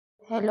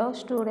Hello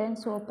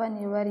students, open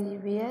your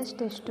EVS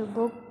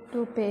textbook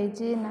to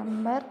page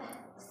number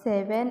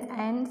 7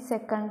 and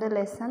second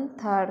lesson,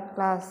 third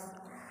class.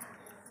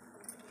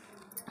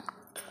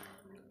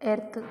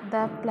 Earth,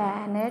 the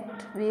planet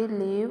we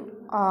live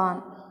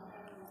on.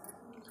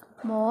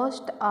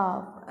 Most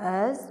of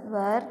us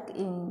work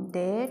in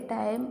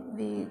daytime.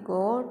 We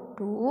go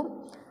to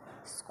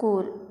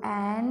school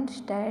and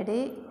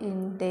study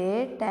in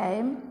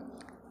daytime.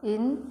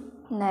 In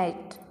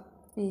night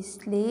we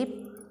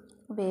sleep.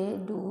 Where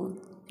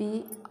do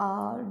we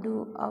all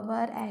do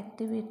our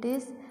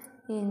activities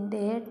in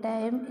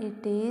daytime?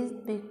 It is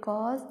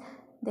because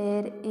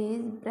there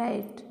is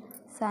bright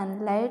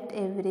sunlight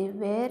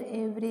everywhere.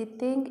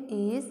 Everything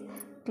is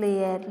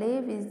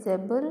clearly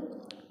visible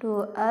to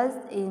us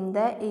in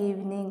the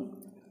evening.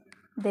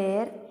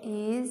 There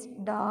is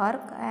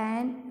dark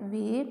and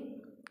we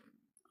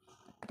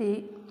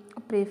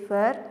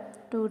prefer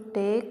to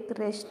take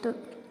rest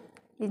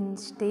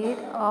instead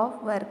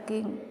of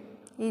working.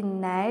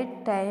 In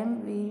night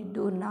time we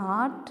do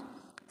not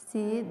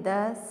see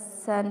the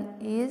sun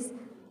is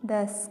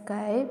the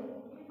sky.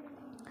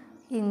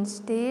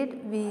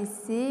 Instead we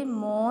see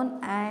moon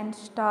and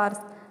stars.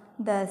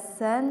 The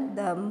sun,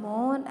 the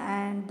moon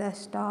and the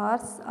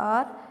stars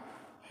are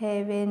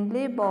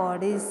heavenly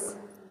bodies.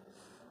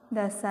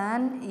 The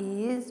sun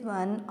is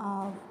one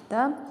of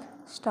the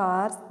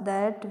stars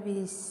that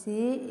we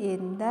see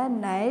in the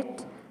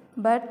night,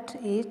 but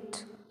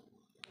it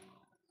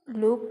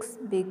looks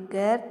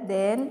bigger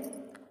than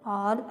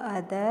all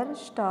other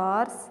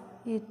stars.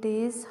 It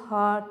is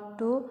hard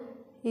to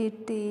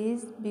it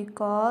is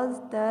because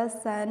the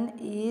sun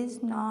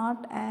is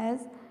not as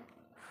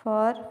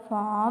far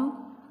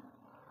from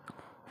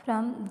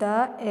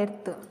the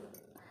earth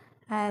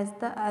as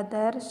the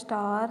other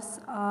stars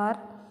are.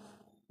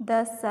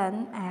 The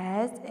sun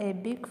has a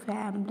big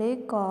family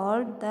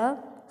called the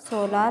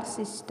solar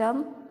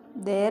system.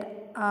 There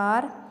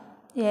are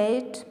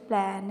 8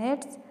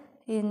 planets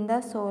in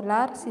the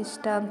solar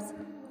systems.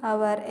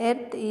 Our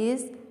earth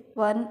is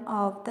one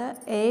of the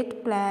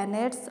 8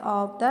 planets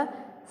of the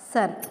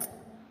sun.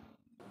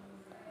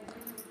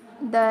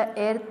 The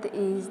earth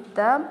is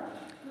the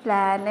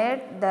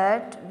planet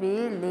that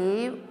we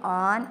live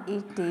on.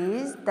 It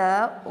is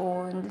the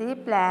only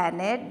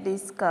planet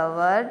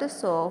discovered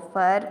so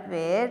far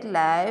where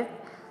life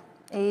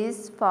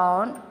is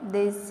found.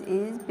 This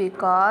is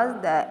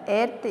because the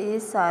earth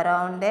is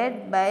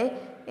surrounded by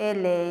a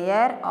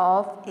layer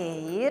of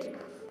air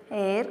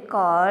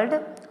called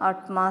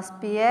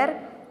atmosphere.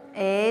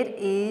 Air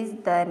is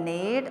the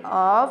need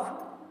of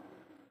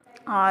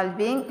all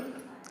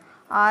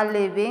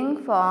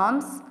living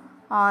forms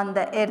on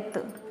the earth.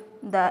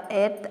 The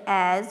earth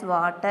has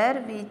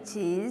water, which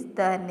is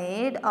the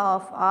need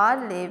of all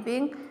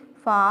living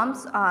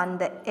forms on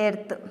the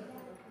earth.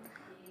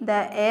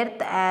 The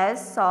earth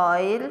has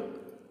soil,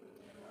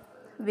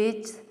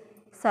 which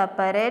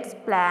separates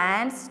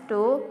plants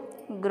to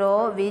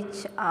grow,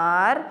 which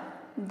are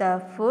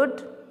the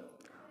food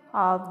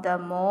of the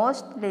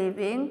most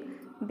living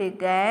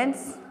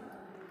beings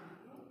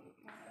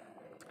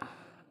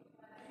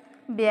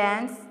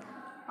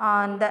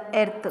on the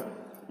earth.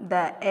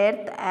 The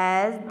earth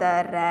has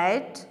the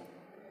right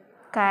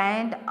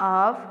kind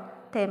of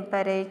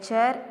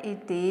temperature.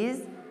 It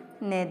is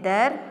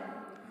neither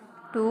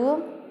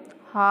too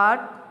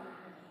hot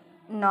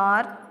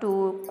nor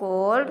too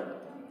cold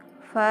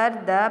for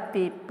the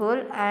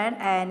people and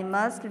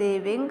animals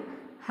living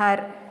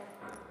her.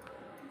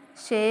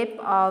 Shape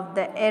of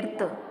the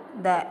earth.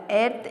 The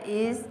earth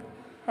is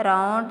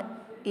round.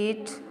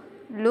 It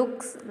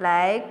looks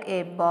like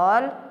a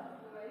ball,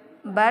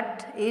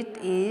 but it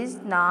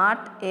is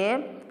not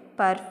a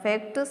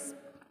perfect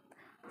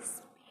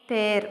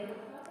sphere.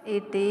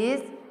 It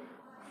is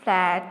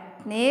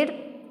flattened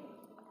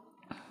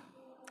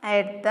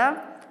at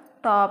the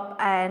top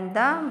and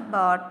the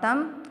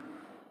bottom.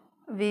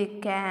 We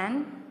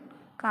can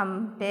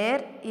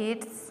compare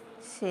its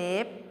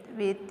shape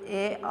with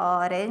a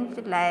orange.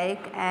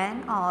 Like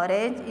an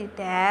orange, it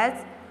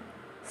has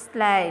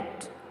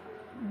slight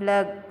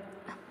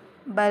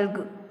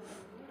bulb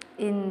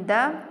in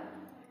the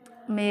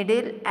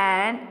middle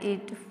and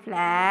it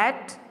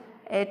flat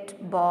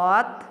at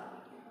both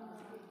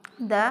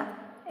the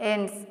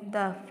ends.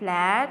 The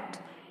flat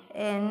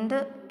end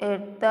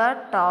at the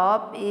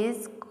top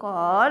is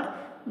called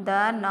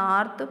the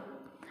North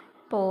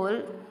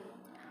Pole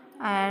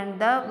and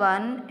the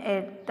one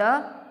at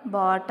the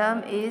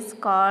bottom is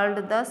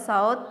called the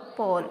South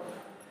Pole.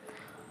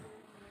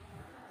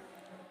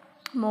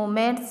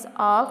 Movements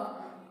of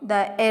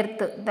the earth.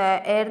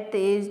 The earth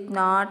is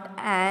not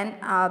an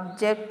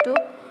object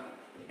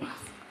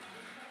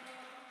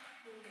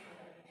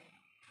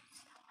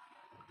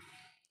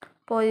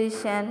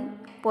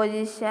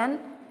position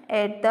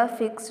at the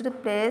fixed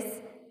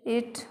place.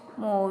 It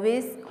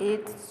moves.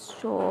 It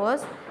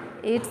shows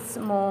its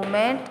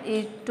movement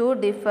into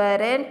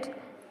different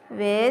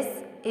ways.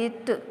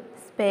 It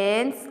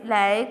spins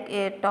like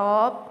a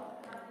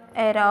top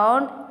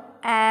around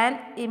an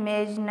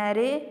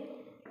imaginary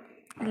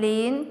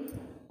line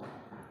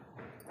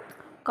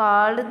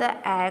called the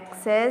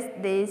axis.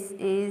 This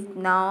is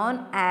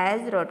known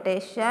as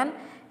rotation.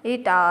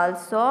 It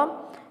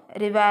also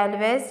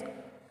revolves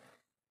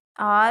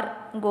or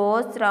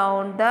goes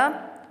round the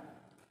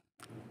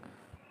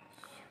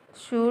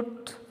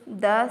shoot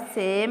the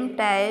same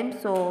time,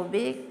 so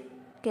we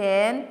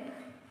can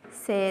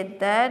say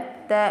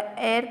that the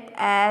earth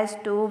has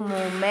two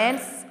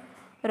movements,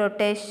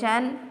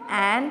 rotation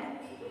and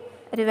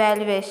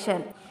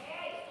revolution.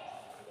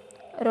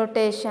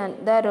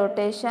 The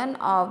rotation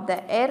of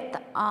the earth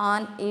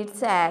on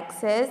its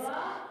axis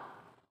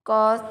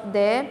cause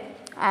day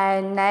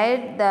and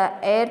night. The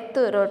earth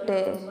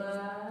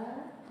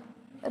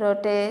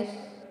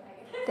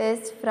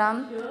rotates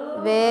from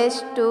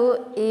west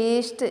to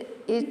east.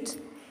 Its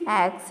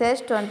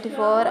axis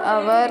 24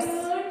 hours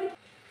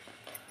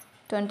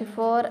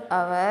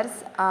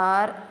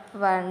or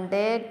one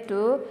day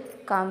to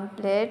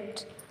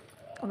complete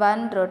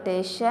one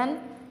rotation.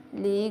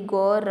 We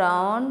go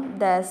round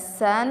the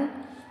sun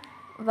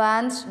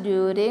once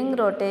during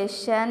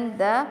rotation.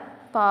 The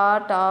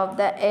part of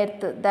the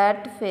earth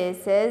that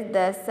faces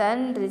the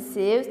sun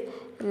receives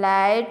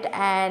light,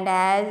 and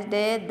as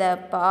day the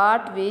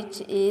part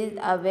which is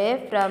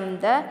away from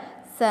the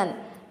sun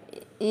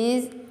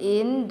is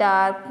in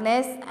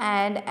darkness,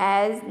 and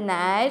as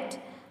night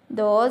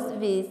those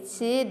we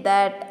see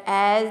that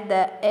as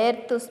the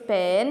earth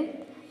spins,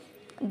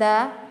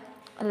 the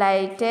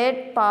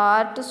lighted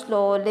part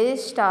slowly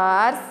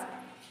starts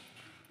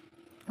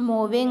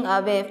moving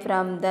away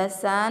from the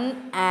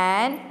sun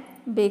and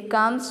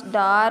becomes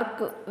dark,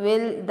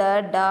 while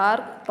the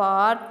dark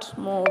part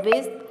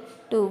moves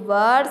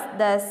towards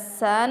the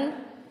sun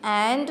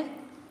and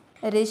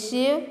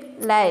receive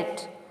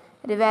light.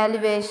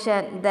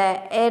 Revolution.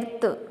 The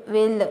earth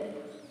will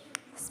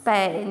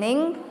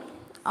spinning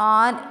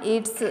on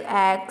its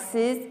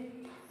axis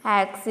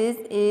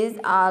is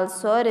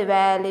also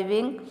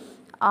revolving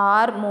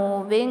or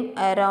moving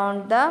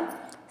around the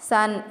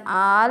sun.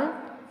 All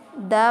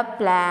the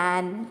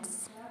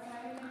planets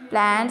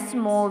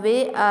move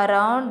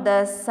around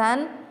the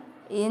sun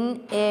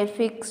in a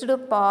fixed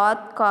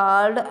path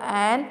called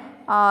an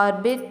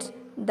orbit.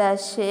 The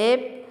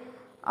shape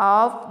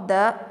of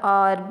the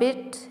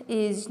orbit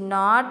is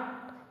not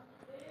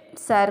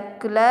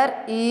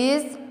circular,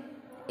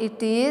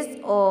 it is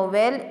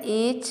oval.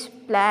 Each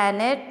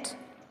planet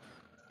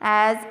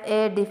has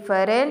a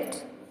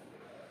different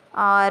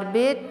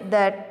orbit.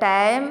 The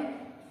time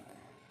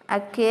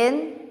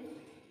akin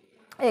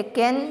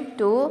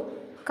to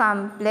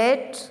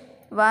complete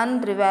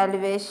one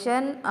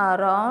revolution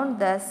around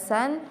the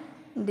sun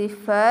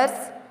differs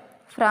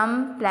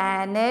from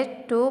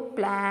planet to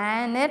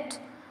planet.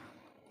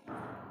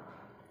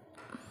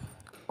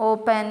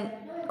 Open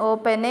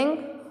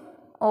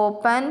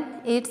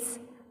its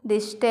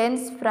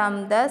distance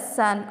from the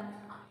sun.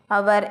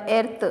 Our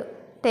earth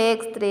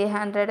takes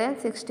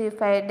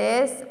 365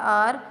 days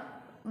or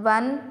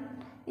 1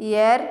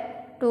 year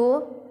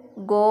to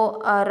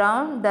go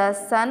around the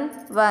sun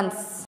once.